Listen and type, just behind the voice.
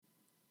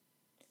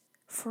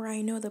For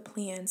I know the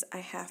plans I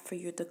have for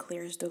you,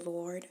 declares the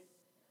Lord.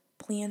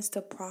 Plans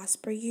to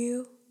prosper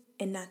you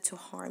and not to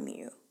harm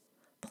you.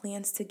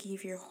 Plans to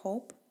give you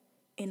hope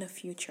in a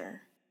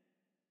future.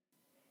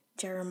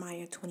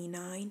 Jeremiah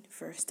 29,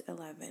 verse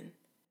 11.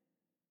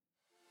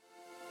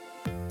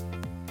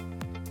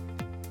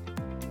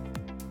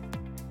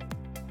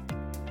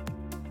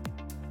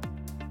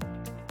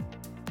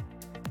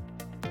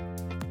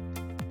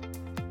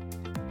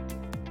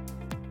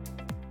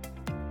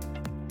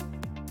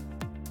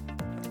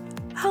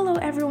 Hello,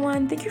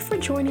 everyone. Thank you for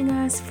joining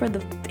us for the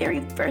very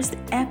first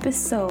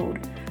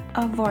episode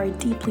of our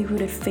Deeply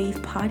Rooted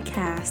Faith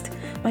podcast.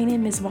 My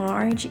name is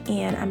Marge,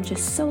 and I'm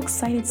just so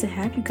excited to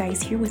have you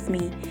guys here with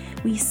me.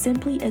 We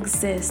simply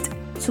exist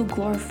to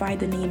glorify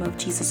the name of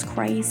Jesus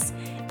Christ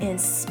and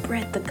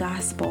spread the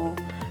gospel.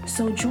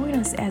 So join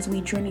us as we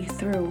journey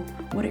through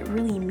what it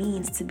really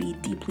means to be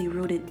deeply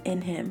rooted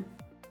in Him.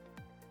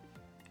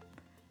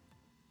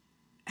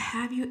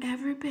 Have you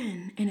ever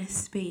been in a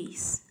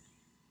space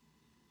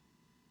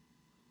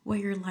where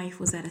your life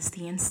was at a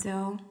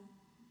standstill?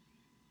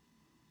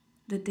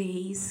 The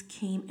days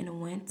came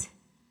and went,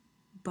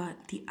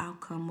 but the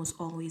outcome was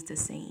always the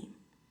same.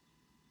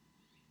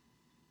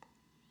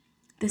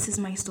 This is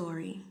my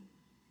story.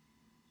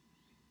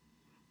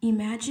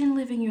 Imagine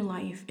living your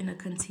life in a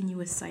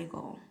continuous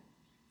cycle,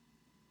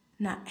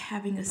 not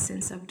having a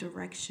sense of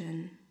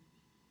direction,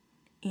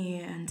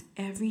 and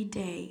every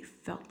day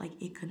felt like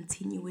a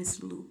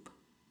continuous loop.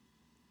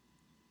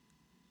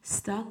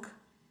 Stuck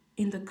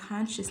in the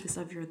consciousness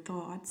of your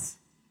thoughts,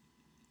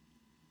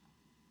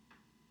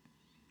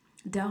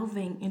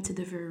 delving into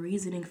the very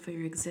reasoning for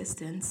your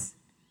existence.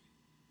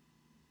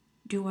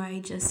 Do I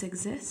just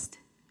exist?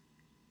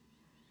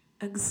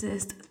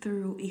 Exist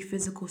through a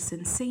physical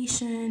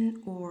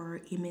sensation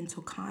or a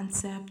mental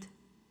concept,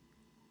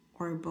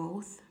 or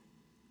both?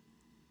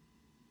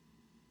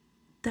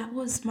 That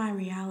was my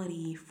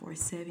reality for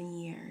 7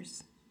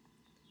 years.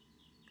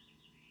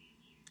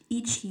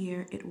 Each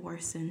year it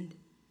worsened,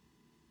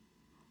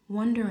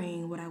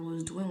 wondering what I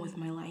was doing with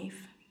my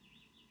life.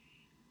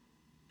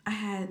 I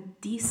had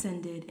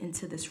descended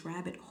into this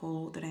rabbit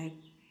hole that I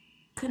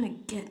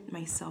couldn't get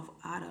myself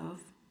out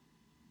of.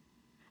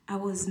 I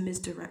was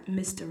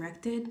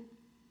misdirected,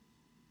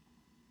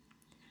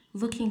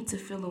 looking to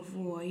fill a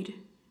void.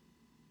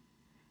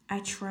 I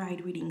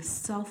tried reading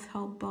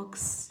self-help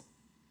books,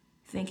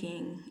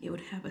 thinking it would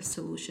have a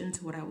solution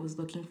to what I was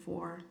looking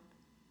for.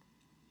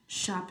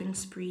 Shopping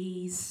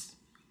sprees,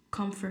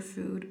 comfort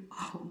food,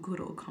 oh,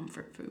 good old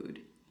comfort food.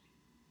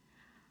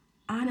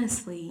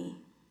 Honestly,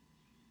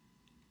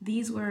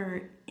 these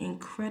were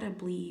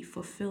incredibly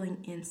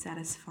fulfilling and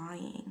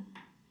satisfying,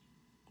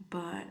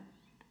 but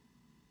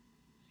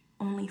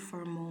only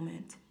for a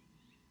moment.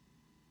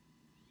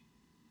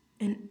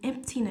 An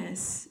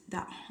emptiness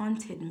that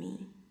haunted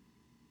me.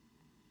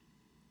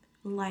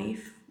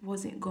 Life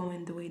wasn't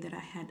going the way that I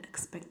had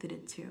expected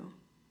it to.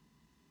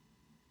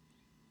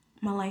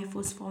 My life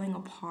was falling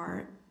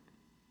apart.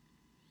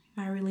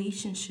 My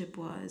relationship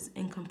was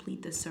in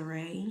complete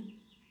disarray.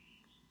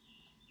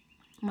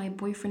 My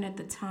boyfriend at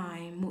the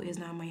time, who is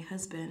now my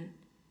husband,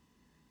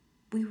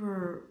 we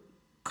were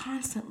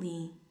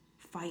constantly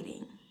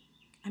fighting.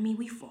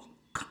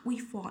 We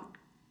fought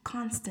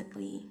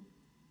constantly.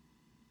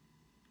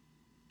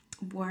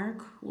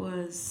 Work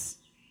was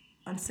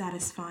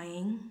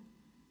unsatisfying,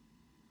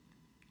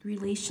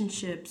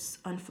 relationships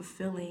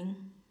unfulfilling,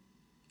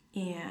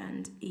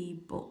 and a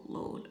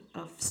boatload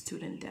of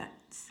student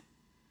debts.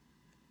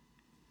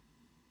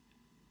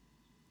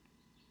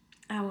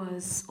 I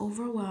was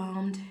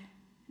overwhelmed,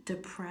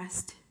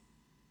 depressed.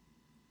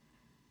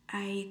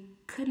 I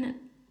could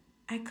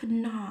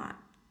not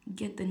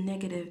get the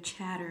negative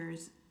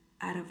chatters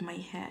out of my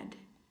head.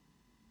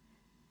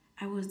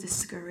 I was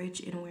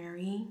discouraged and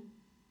weary.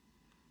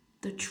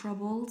 The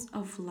troubles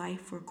of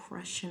life were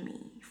crushing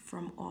me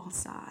from all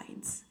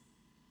sides.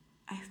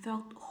 I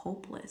felt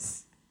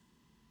hopeless.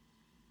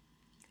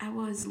 I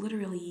was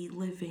literally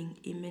living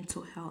a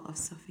mental hell of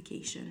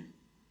suffocation.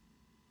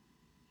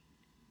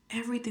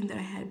 Everything that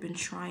I had been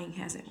trying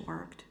hasn't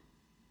worked.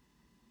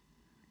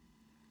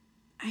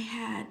 I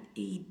had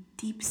a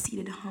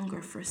deep-seated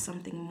hunger for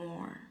something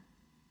more.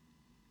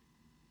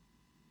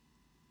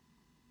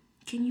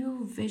 Can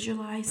you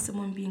visualize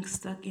someone being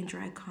stuck in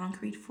dry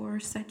concrete for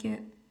a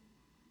second?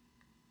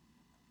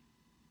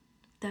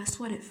 That's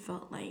what it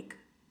felt like.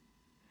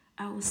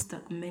 I was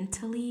stuck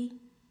mentally,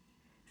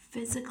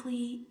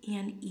 physically,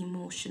 and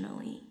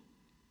emotionally.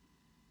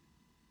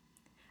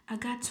 I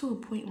got to a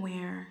point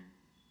where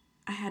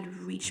I had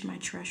reached my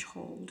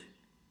threshold.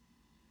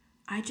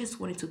 I just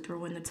wanted to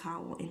throw in the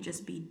towel and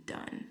just be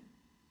done.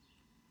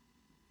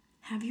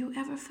 Have you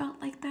ever felt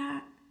like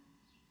that?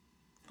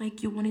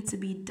 Like you wanted to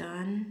be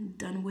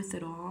done with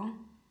it all?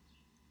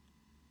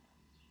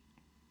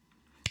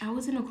 I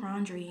was in a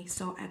quandary,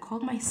 so I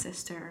called my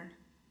sister,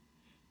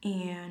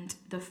 and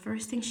the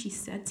first thing she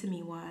said to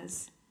me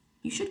was,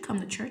 "You should come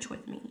to church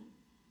with me."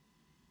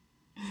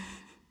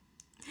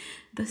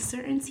 The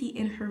certainty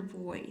in her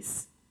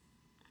voice.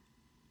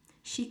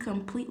 She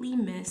completely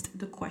missed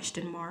the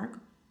question mark.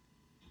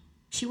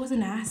 She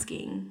wasn't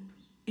asking,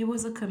 it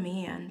was a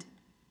command.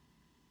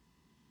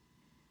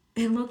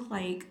 It looked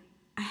like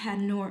I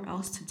had nowhere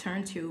else to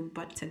turn to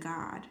but to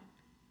God.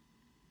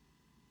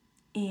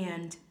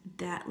 And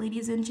that,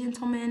 ladies and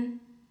gentlemen,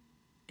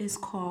 is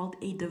called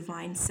a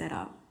divine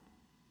setup.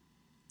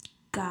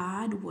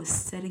 God was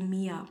setting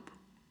me up.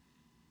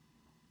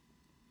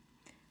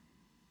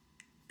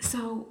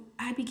 So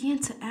I began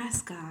to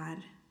ask God,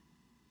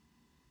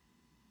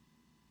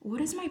 what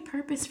is my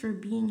purpose for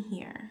being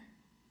here?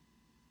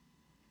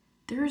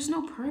 There is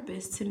no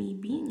purpose to me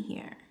being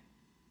here.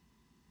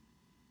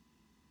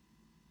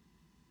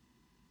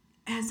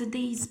 As the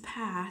days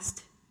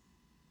passed,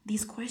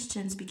 these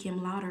questions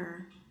became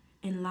louder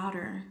and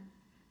louder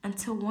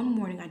until one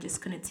morning I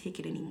just couldn't take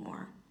it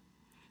anymore.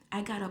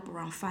 I got up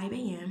around 5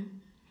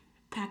 a.m.,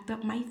 packed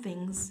up my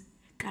things,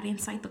 got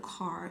inside the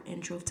car,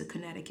 and drove to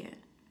Connecticut.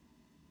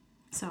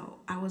 So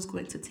I was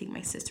going to take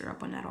my sister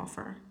up on that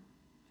offer,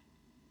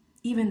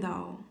 even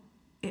though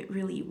it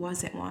really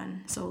wasn't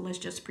one. So let's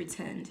just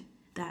pretend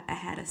that I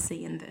had a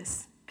say in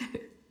this.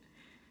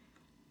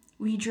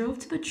 We drove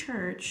to the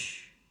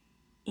church,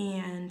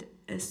 and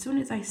as soon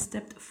as I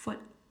stepped foot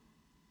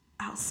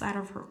outside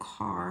of her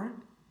car,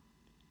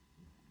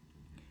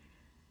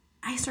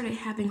 I started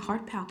having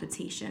heart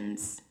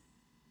palpitations.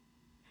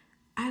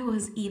 I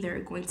was either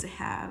going to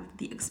have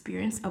the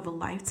experience of a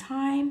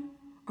lifetime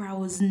or I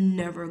was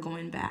never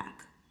going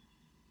back.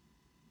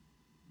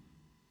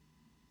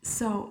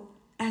 So,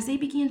 as they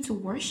began to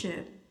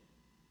worship,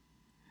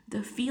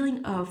 the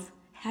feeling of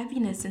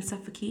heaviness and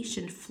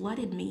suffocation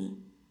flooded me.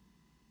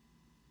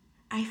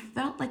 I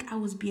felt like I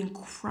was being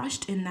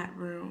crushed in that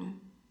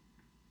room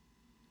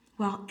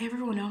while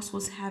everyone else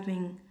was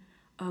having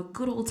a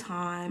good old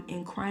time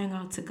and crying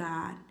out to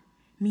God.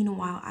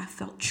 Meanwhile, I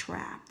felt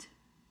trapped.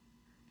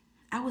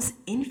 I was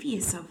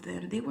envious of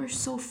them. They were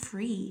so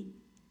free.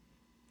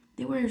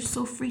 They were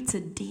so free to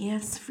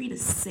dance, free to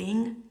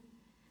sing.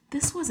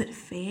 This wasn't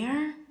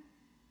fair,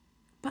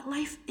 but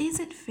life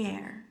isn't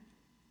fair.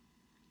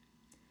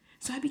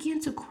 So I began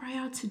to cry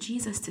out to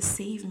Jesus to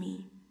save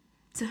me,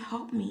 to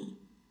help me.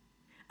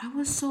 I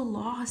was so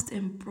lost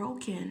and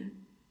broken.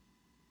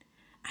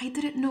 I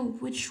didn't know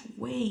which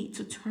way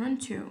to turn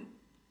to.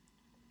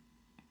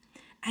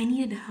 I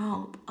needed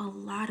help, a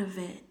lot of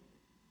it.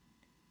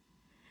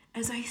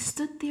 As I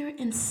stood there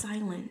in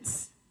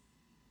silence,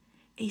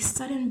 a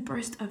sudden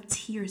burst of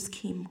tears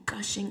came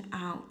gushing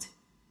out.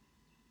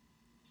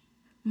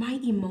 My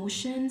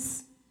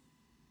emotions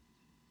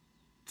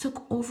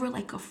took over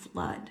like a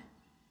flood.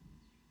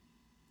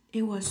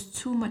 It was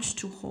too much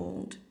to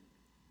hold.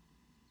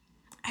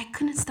 I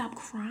couldn't stop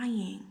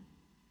crying.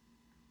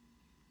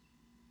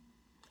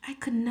 I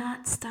could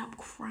not stop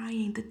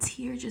crying. The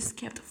tear just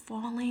kept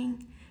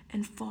falling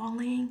and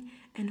falling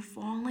and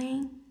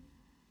falling.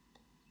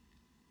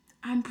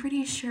 I'm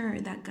pretty sure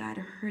that God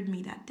heard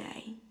me that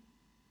day.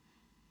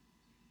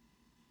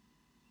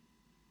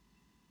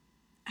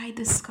 I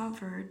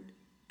discovered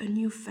a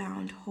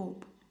newfound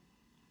hope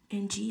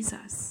in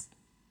Jesus.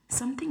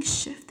 Something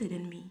shifted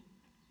in me.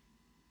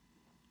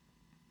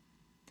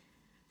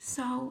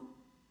 So,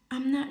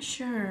 I'm not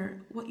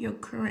sure what your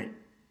current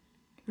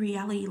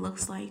reality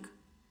looks like.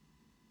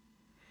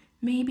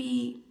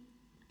 Maybe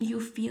you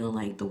feel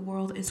like the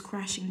world is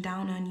crashing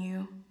down on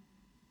you.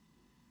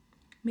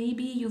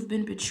 Maybe you've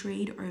been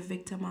betrayed or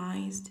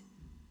victimized.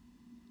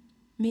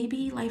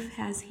 Maybe life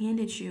has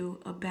handed you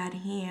a bad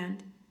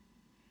hand.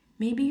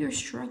 Maybe you're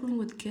struggling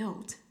with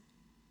guilt,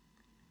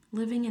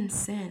 living in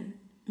sin.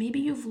 Maybe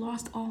you've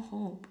lost all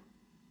hope.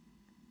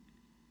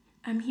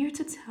 I'm here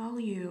to tell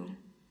you,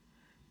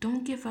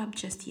 don't give up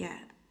just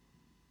yet.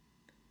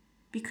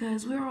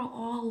 Because we're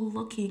all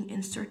looking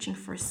and searching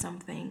for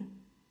something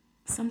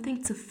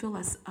to fill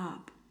us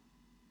up.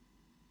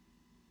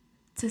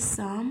 To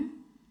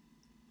some,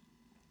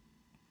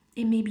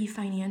 it may be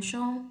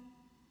financial.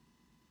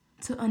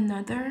 To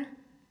another,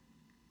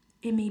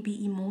 it may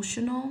be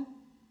emotional,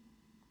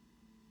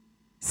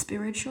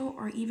 spiritual,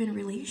 or even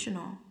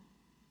relational.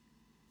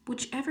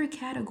 Whichever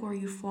category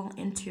you fall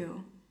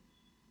into,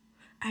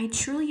 I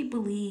truly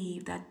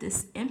believe that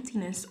this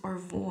emptiness or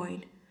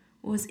void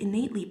was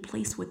innately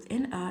placed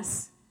within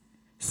us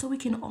so we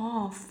can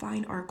all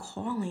find our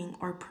calling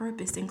or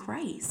purpose in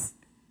Christ.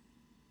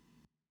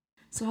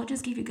 So I'll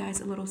just give you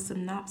guys a little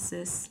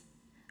synopsis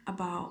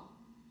about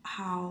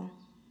how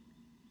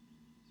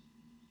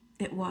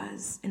it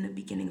was in the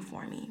beginning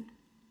for me.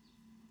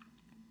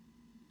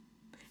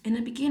 In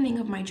the beginning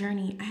of my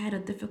journey, I had a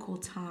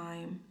difficult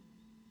time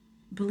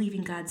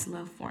believing God's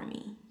love for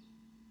me.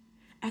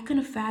 I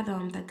couldn't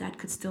fathom that God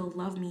could still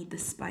love me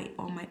despite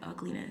all my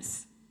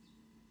ugliness.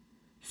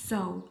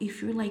 So, if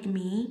you're like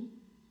me,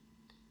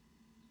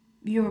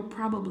 you're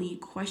probably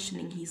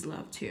questioning His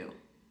love too.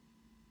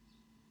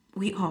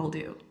 We all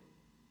do.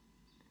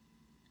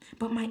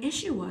 But my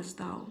issue was,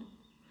 though,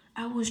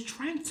 I was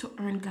trying to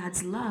earn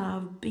God's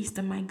love based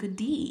on my good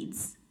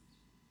deeds.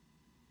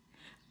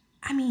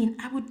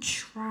 I would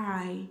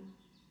try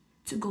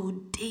to go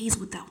days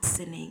without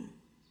sinning.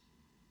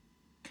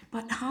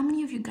 But how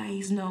many of you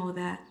guys know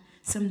that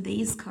some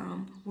days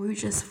come where you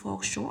just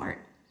fall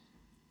short?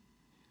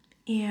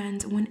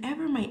 And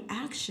whenever my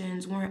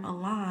actions weren't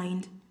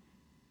aligned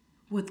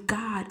with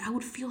God, I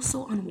would feel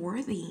so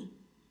unworthy.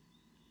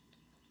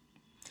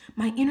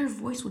 My inner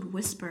voice would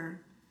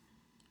whisper,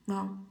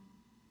 well,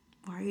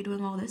 why are you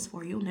doing all this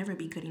for? You'll never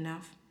be good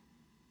enough.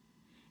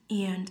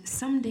 And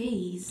some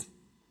days,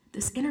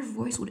 this inner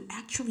voice would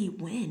actually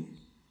win.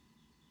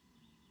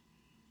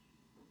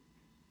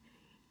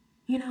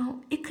 You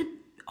know, it could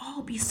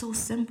all be so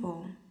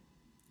simple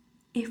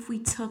if we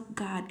took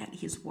God at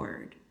His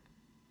word.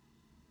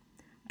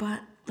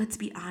 But let's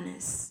be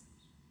honest,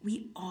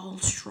 we all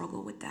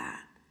struggle with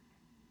that.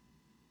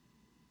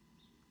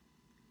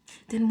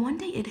 Then one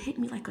day it hit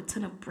me like a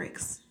ton of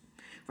bricks,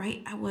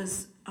 right? I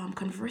was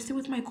conversing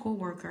with my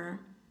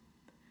coworker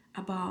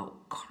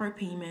about car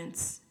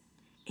payments,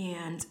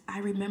 and I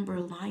remember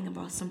lying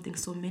about something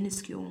so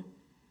minuscule.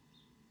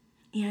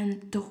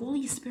 And the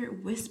Holy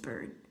Spirit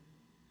whispered,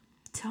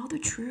 tell the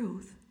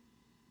truth.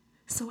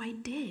 So I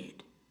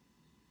did.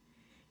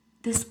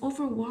 This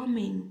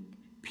overwhelming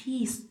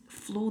peace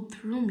flowed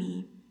through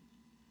me.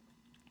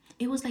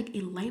 It was like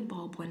a light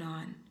bulb went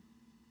on.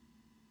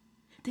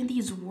 Then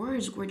these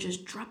words were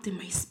just dropped in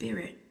my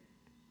spirit.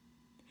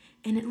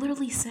 And it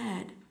literally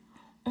said,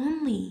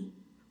 only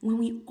when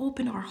we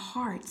open our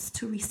hearts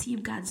to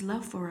receive God's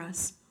love for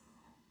us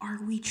are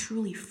we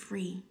truly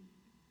free.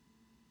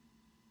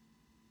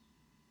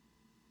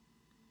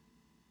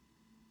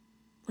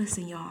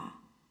 Listen, y'all.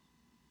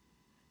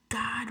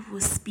 God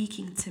was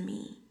speaking to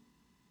me.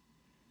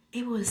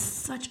 It was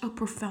such a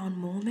profound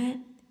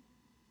moment.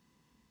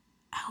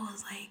 I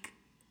was like,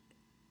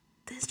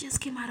 this just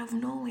came out of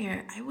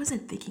nowhere. I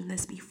wasn't thinking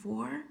this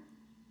before.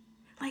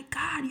 Like,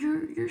 God,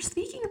 you're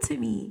speaking to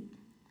me.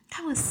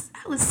 I was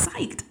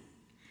psyched.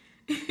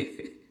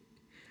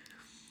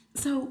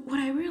 So what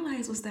I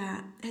realized was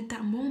that at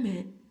that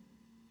moment,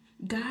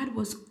 God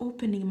was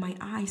opening my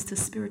eyes to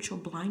spiritual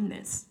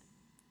blindness.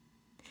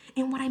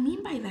 And what I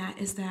mean by that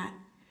is that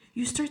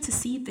you start to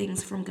see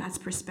things from God's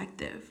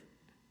perspective.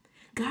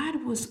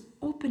 God was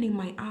opening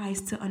my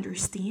eyes to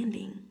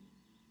understanding.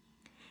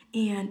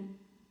 And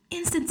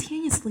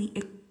instantaneously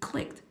it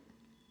clicked.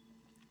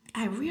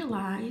 I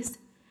realized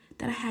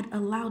that I had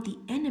allowed the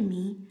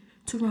enemy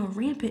to run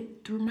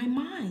rampant through my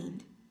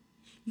mind,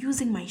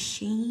 using my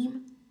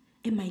shame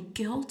and my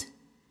guilt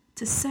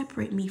to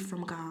separate me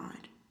from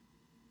God.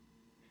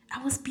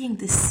 I was being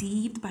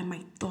deceived by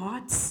my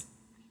thoughts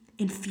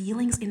and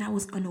feelings, and I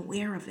was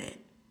unaware of it.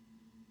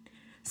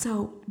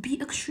 So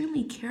be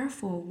extremely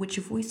careful which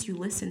voice you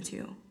listen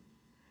to.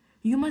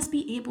 You must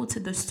be able to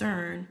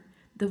discern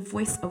the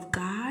voice of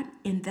God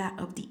and that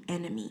of the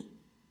enemy.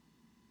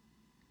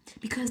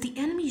 Because the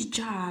enemy's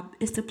job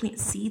is to plant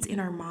seeds in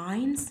our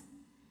minds,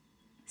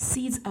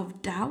 seeds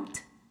of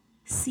doubt,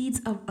 seeds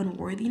of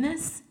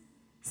unworthiness,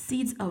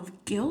 seeds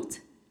of guilt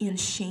and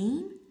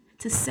shame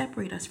to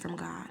separate us from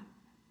God.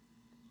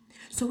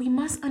 So we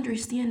must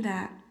understand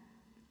that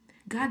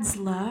God's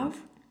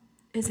love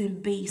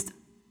isn't based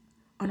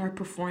on our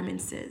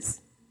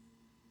performances.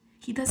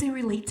 He doesn't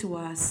relate to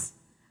us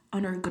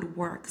on our good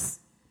works,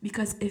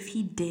 because if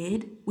He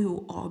did, we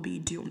will all be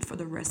doomed for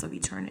the rest of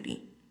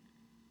eternity.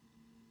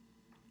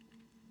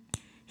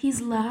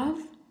 His love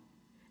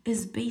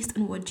is based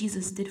on what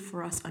Jesus did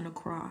for us on the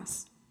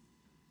cross.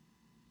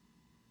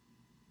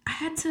 I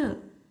had to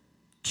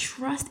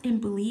trust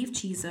and believe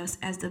Jesus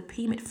as the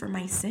payment for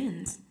my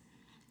sins,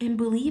 and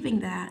believing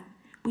that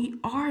we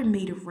are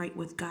made right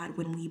with God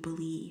when we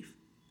believe.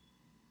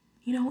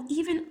 You know,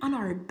 even on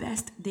our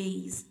best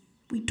days,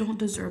 we don't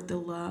deserve the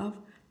love,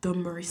 the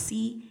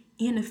mercy,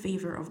 and the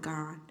favor of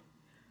God.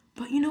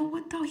 But you know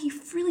what though? He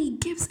freely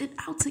gives it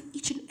out to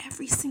each and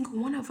every single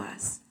one of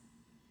us.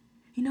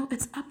 You know,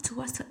 it's up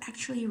to us to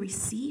actually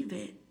receive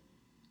it.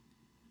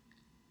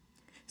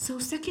 So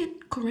 2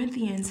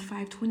 Corinthians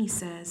 5:20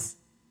 says,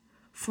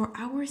 for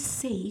our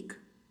sake,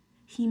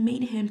 He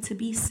made Him to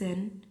be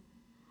sin,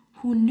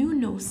 who knew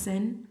no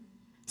sin,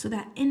 so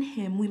that in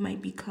Him we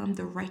might become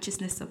the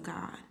righteousness of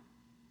God.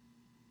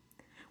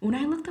 When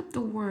I looked up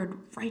the word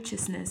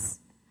righteousness,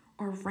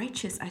 or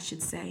righteous, I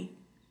should say,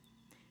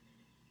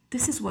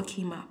 this is what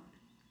came up,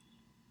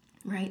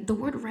 right? The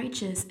word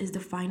righteous is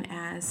defined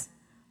as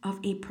of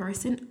a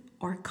person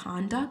or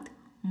conduct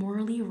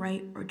morally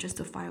right or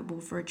justifiable,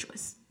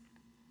 virtuous.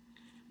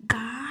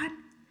 God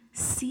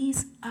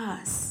sees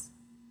us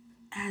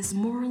as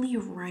morally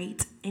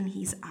right in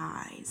His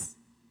eyes.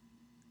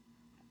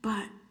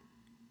 But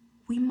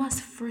we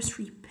must first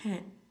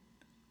repent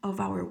of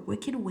our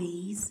wicked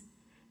ways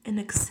and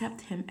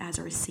accept Him as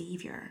our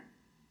Savior.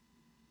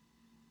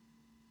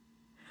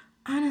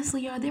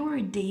 Honestly, y'all, there were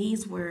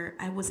days where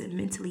I wasn't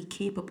mentally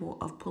capable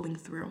of pulling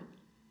through.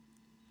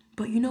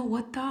 But you know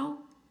what though?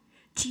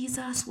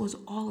 Jesus was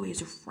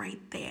always right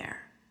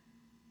there.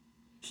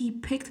 He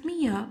picked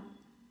me up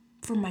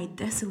from my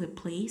desolate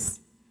place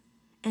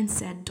and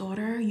said,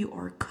 daughter, you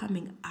are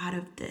coming out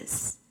of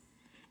this.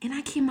 And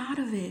I came out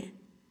of it.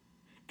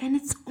 And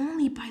it's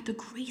only by the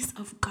grace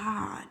of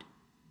God.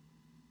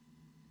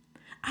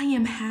 I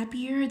am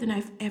happier than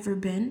I've ever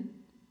been.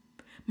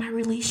 My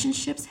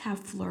relationships have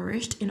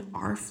flourished and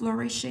are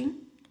flourishing.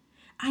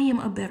 I am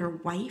a better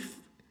wife,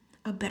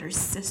 a better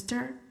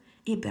sister,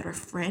 a better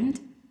friend.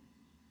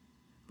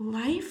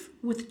 Life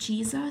with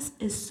Jesus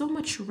is so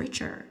much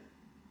richer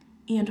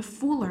and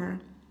fuller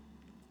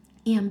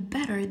and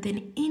better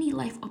than any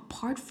life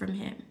apart from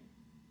Him.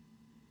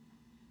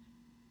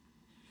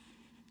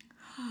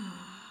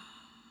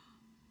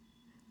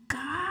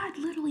 God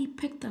literally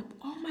picked up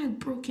all my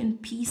broken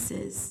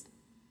pieces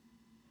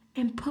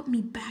and put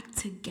me back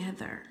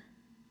together.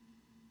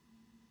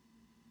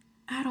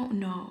 I don't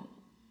know.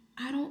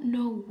 I don't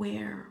know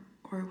where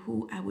or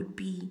who I would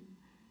be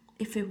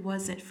if it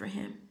wasn't for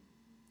Him.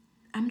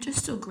 I'm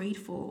just so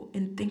grateful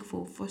and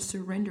thankful for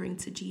surrendering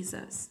to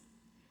Jesus.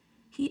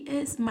 He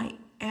is my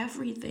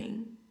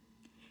everything.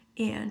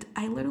 And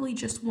I literally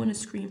just want to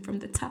scream from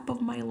the top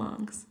of my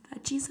lungs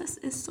that Jesus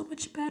is so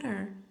much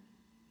better.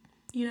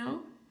 You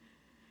know?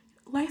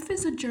 Life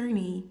is a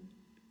journey.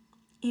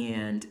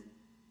 And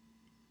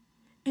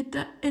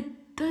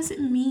it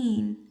doesn't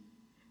mean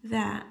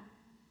that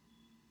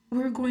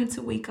we're going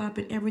to wake up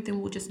and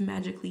everything will just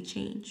magically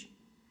change.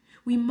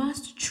 We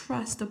must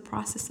trust the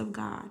process of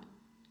God.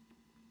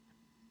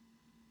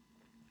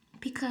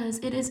 Because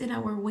it is in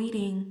our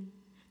waiting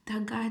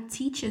that God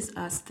teaches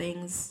us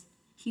things.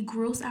 He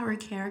grows our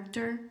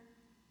character,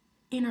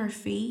 in our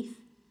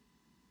faith.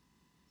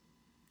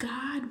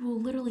 God will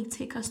literally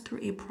take us through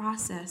a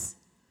process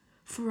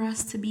for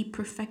us to be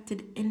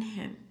perfected in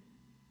Him.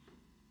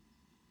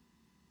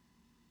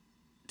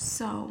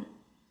 So,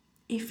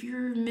 if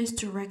you're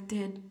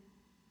misdirected,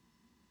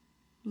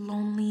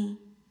 lonely,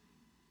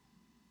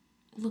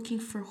 looking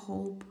for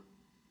hope,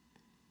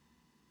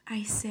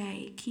 I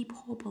say keep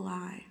hope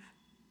alive.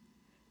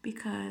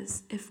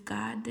 Because if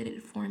God did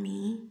it for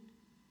me,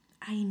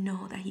 I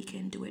know that He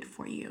can do it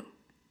for you.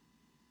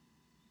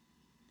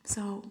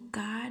 So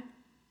God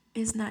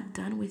is not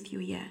done with you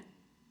yet.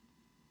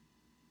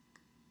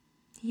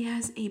 He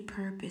has a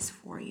purpose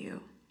for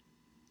you.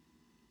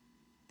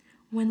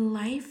 When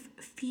life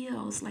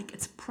feels like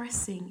it's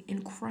pressing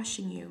and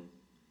crushing you,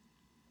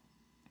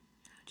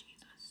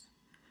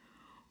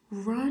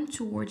 run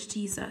towards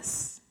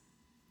Jesus.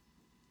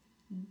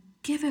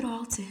 Give it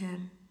all to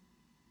Him.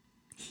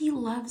 He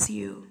loves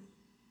you.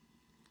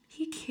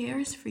 He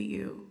cares for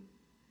you.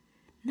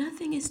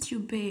 Nothing is too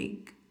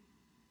big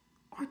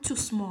or too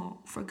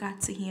small for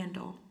God to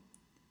handle.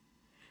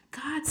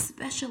 God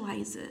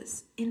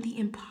specializes in the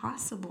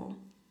impossible.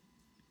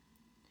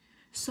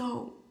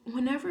 So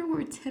whenever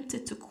we're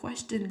tempted to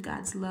question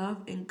God's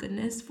love and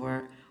goodness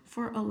for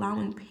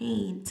allowing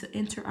pain to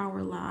enter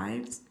our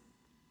lives,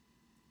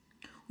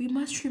 we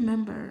must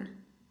remember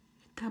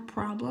that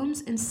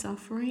problems and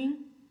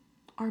suffering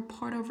are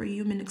part of our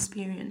human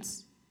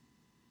experience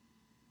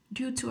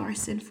due to our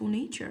sinful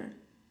nature.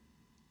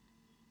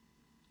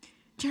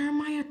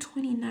 Jeremiah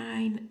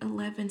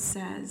 29:11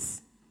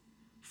 says,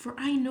 "For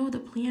I know the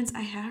plans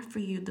I have for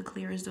you,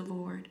 declares the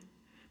Lord.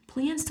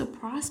 Plans to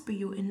prosper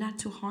you and not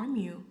to harm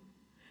you.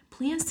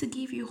 Plans to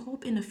give you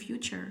hope in the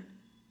future."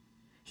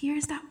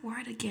 Here's that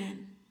word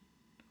again.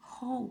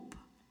 Hope.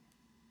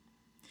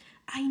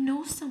 I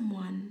know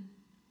someone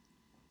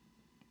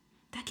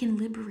that can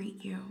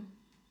liberate you.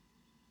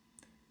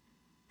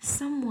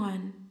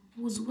 Someone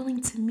who's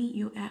willing to meet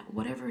you at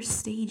whatever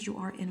stage you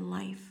are in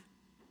life,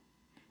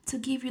 to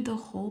give you the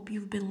hope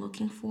you've been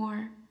looking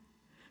for,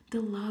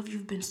 the love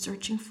you've been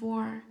searching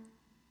for,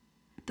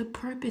 the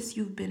purpose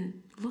you've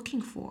been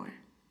looking for.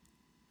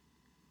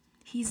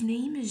 His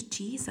name is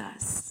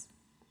Jesus,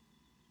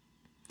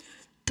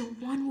 the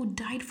one who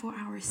died for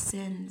our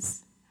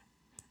sins.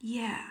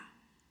 Yeah,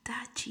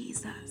 that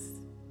Jesus,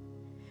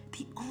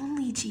 the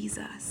only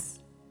Jesus,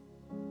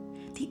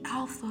 the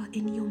Alpha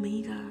and the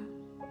Omega,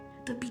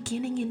 the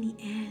beginning and the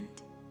end.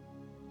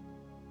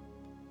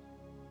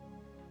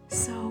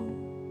 So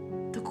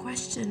the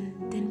question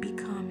then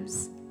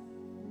becomes,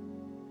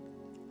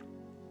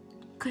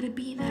 could it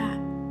be that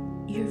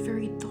your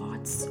very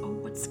thoughts are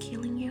what's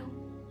killing you?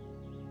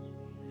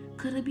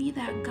 Could it be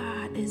that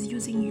God is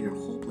using your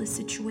hopeless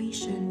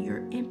situation,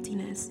 your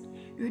emptiness,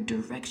 your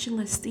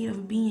directionless state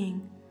of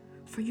being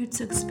for you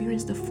to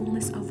experience the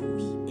fullness of who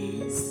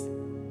He is?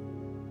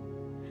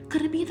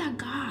 Could it be that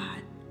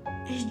God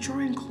is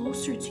drawing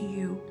closer to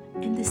you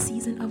in this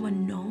season of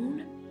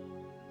unknown?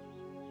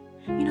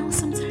 You know,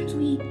 sometimes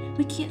we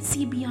can't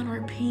see beyond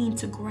our pain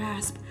to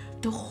grasp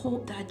the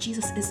hope that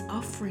Jesus is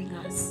offering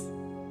us.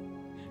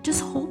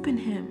 Just hope in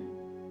Him.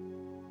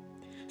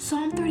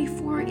 Psalm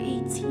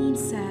 34:18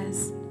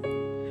 says,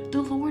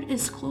 "The Lord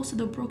is close to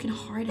the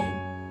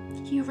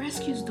brokenhearted. He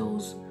rescues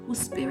those whose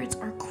spirits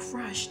are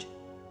crushed."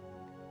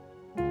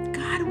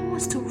 God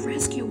wants to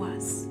rescue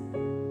us.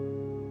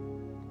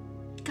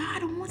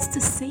 God wants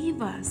to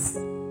save us.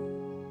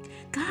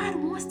 God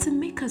wants to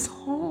make us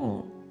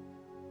whole.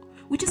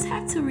 We just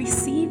have to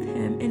receive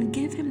Him and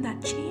give Him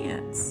that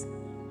chance.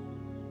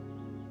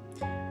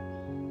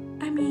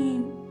 I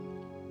mean,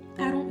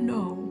 I don't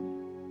know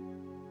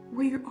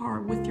where you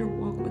are with your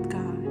walk with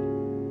God.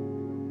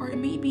 Or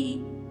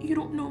maybe you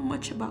don't know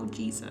much about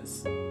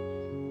Jesus.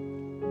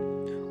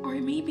 Or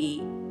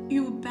maybe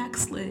you've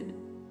backslid,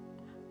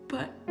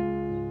 but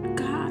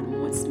God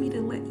wants me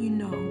to let you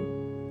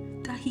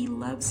know that He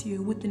loves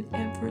you with an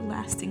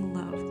everlasting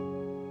love.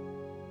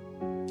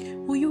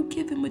 Will you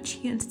give Him a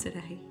chance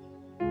today?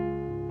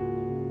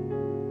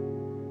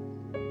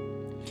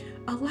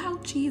 Allow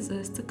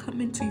Jesus to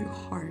come into your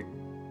heart.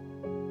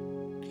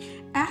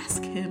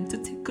 Ask Him to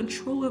take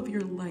control of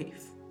your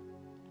life.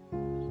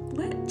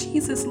 Let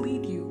Jesus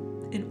lead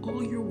you in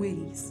all your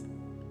ways.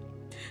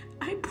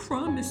 I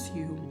promise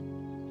you,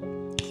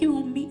 He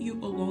will meet you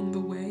along the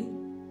way.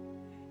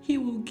 He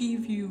will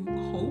give you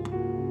hope.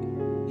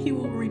 He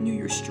will renew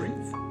your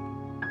strength.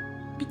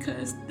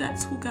 Because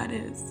that's who God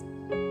is.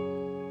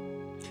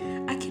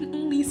 I can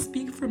only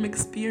speak from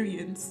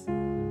experience.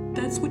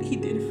 That's what He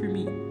did for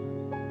me.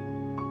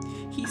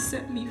 He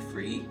set me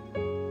free.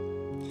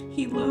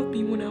 He loved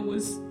me when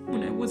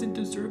I wasn't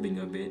deserving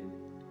of it.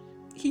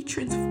 He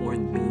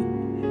transformed me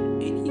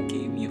and He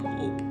gave me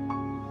hope.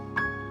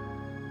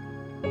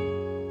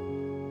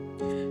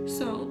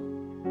 So,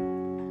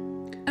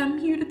 I'm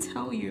here to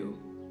tell you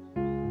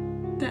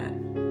that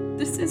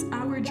this is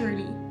our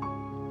journey.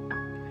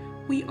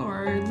 We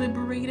are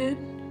liberated.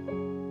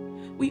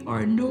 We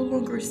are no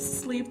longer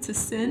slave to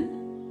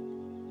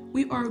sin.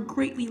 We are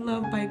greatly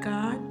loved by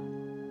God,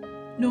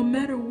 no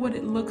matter what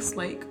it looks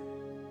like.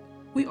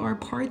 We are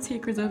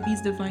partakers of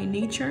His divine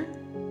nature.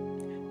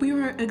 We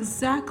are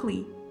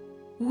exactly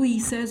who He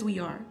says we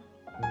are.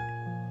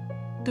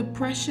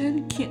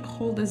 Depression can't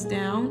hold us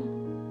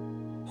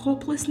down.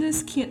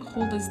 Hopelessness can't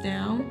hold us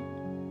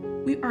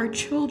down. We are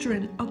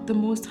children of the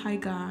Most High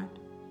God,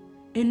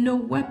 and no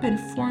weapon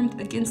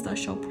formed against us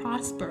shall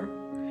prosper,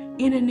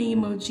 in the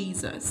name of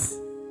Jesus.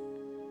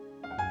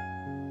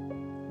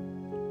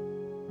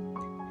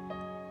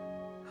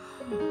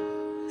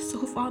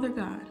 So, Father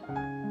God,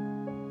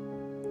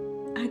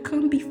 I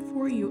come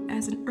before you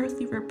as an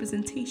earthly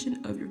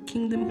representation of your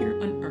kingdom here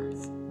on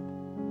earth.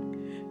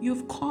 You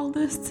have called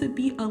us to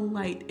be a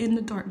light in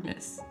the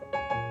darkness.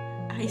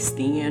 I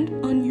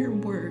stand on your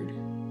word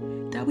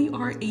that we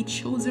are a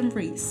chosen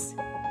race,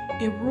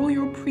 a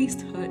royal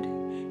priesthood,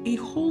 a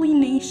holy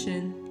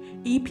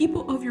nation, a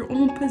people of your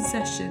own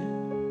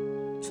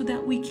possession, so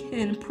that we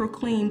can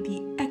proclaim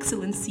the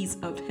excellencies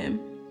of Him,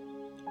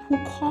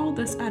 who called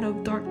us out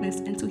of darkness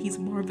into His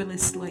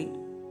marvelous light.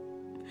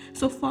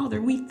 So,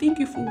 Father, we thank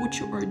you for what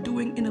you are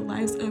doing in the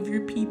lives of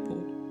your people.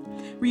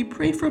 We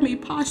pray from a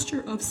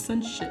posture of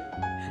sonship.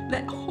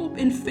 Let hope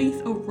and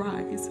faith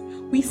arise.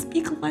 We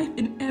speak life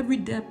in every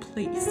dead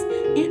place.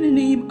 In the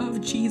name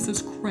of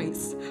Jesus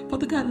Christ.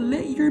 Father God,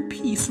 let your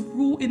peace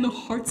rule in the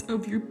hearts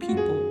of your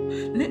people.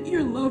 Let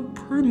your love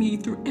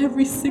permeate through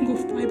every single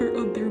fiber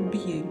of their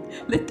being.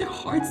 Let their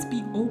hearts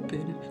be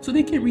open so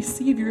they can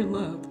receive your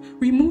love.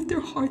 Remove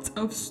their hearts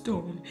of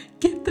stone.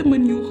 Give them a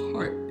new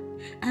heart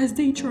as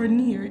they draw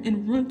near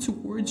and run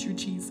towards you,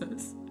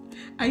 Jesus.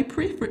 I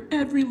pray for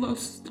every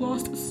lost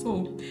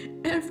soul,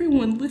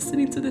 everyone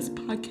listening to this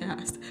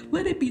podcast.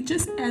 Let it be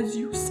just as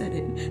you said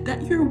it,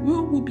 that your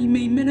will be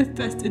made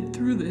manifested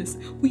through this.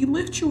 We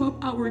lift you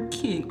up, our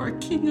King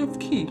of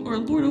Kings, our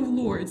Lord of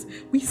Lords.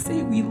 We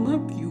say we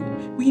love you.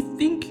 We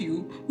thank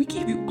you. We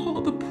give you all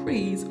the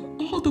praise,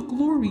 all the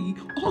glory,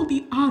 all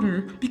the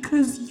honor,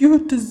 because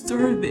you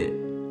deserve it.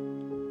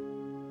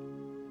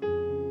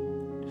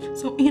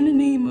 So in the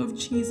name of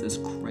Jesus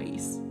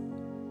Christ,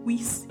 we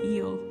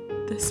seal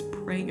this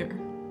prayer.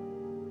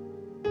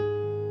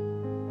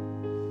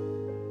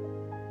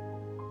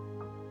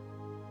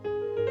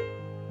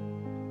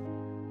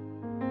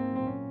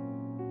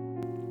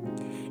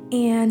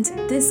 And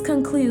this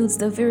concludes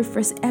the very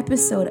first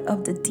episode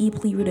of the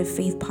Deeply Rooted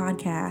Faith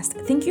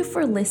podcast. Thank you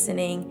for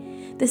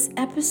listening. This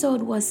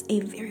episode was a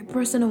very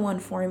personal one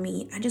for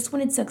me. I just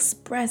wanted to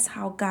express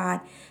how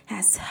God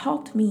has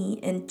helped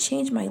me and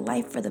changed my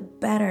life for the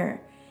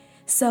better.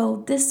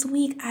 So this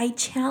week, I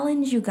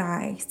challenge you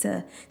guys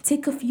to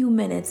take a few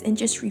minutes and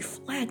just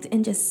reflect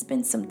and just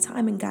spend some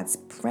time in God's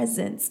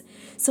presence.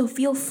 So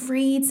feel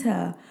free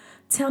to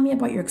tell me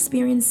about your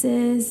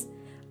experiences.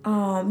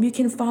 You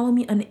can follow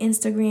me on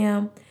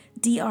Instagram,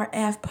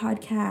 DRF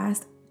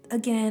Podcast.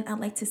 Again, I'd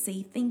like to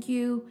say thank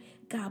you,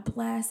 God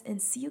bless,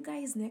 and see you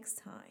guys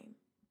next time.